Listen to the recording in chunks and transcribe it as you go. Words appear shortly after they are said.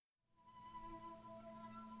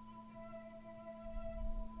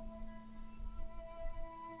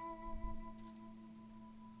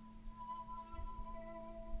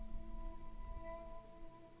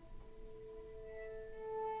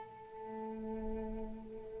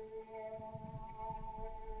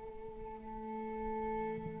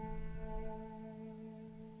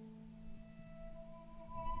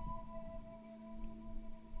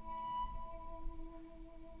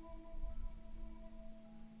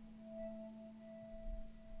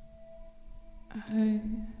I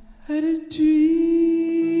had a dream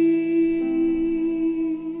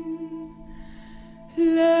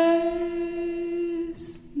last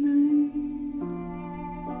night,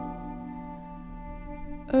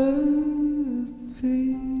 a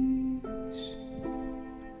fish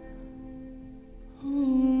on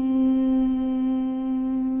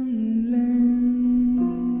land,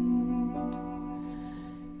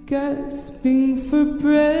 gasping for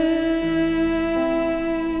breath,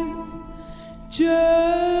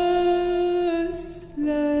 just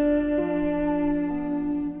left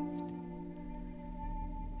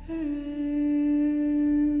and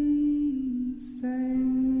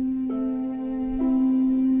sang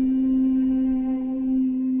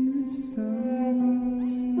the song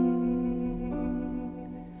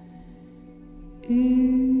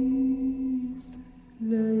is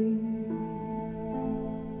like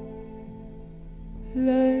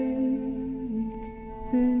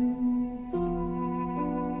this.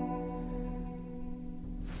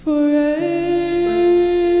 For everyone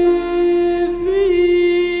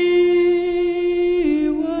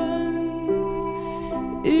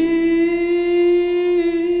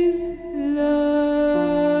is life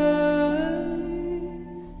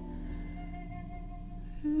like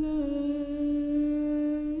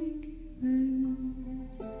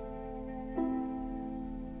this. For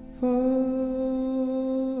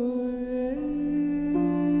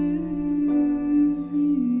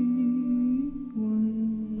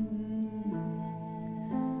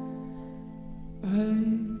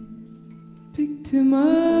him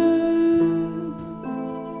up,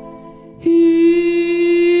 he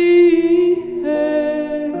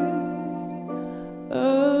had a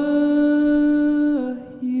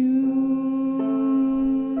human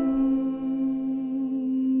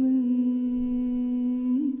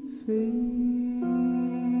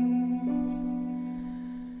face.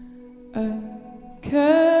 I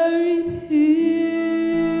carried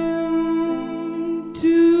him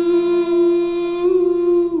to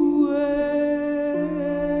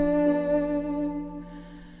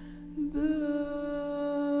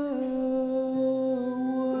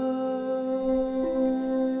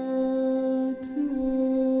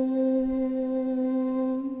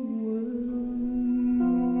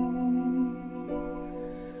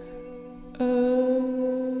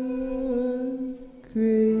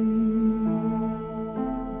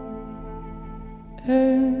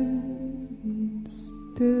and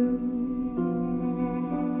still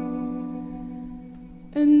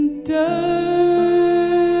and dusty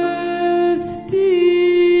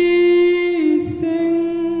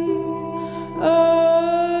thing, a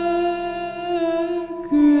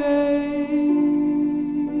gray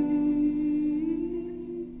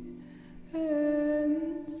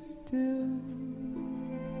and still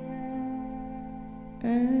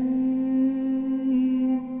and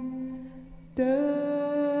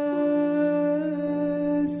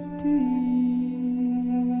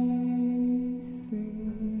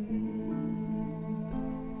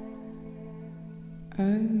I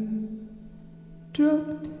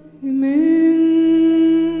dropped him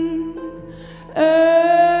in,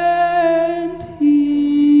 and he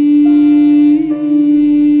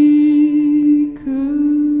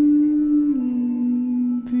couldn't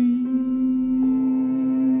breathe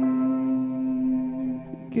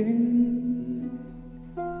again.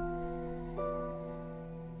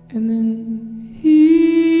 And then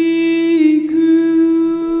he grew,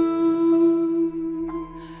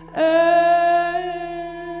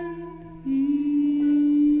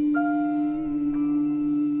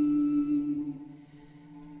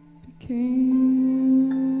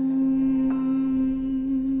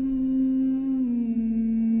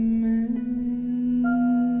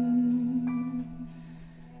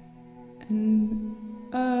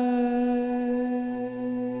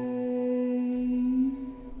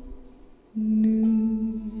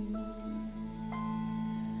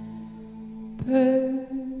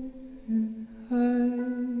 that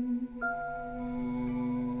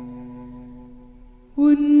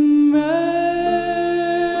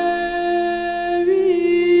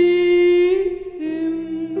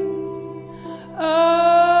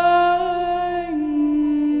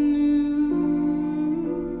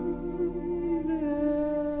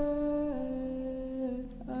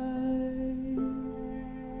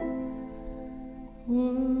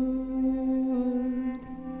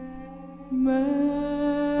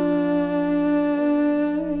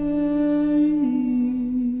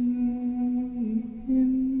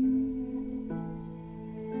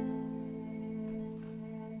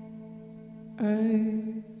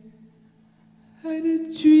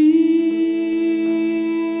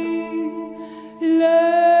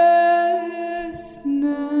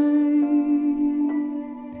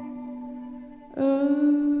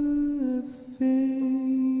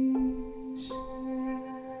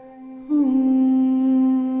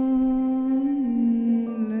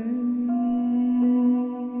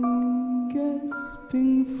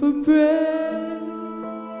for breath,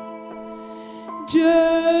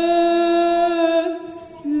 just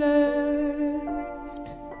left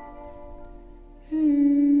insane.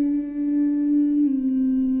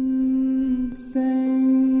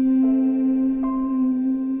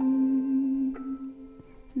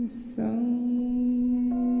 The song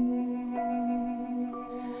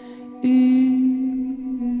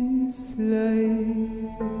is life,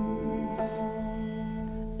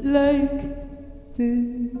 like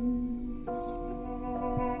this.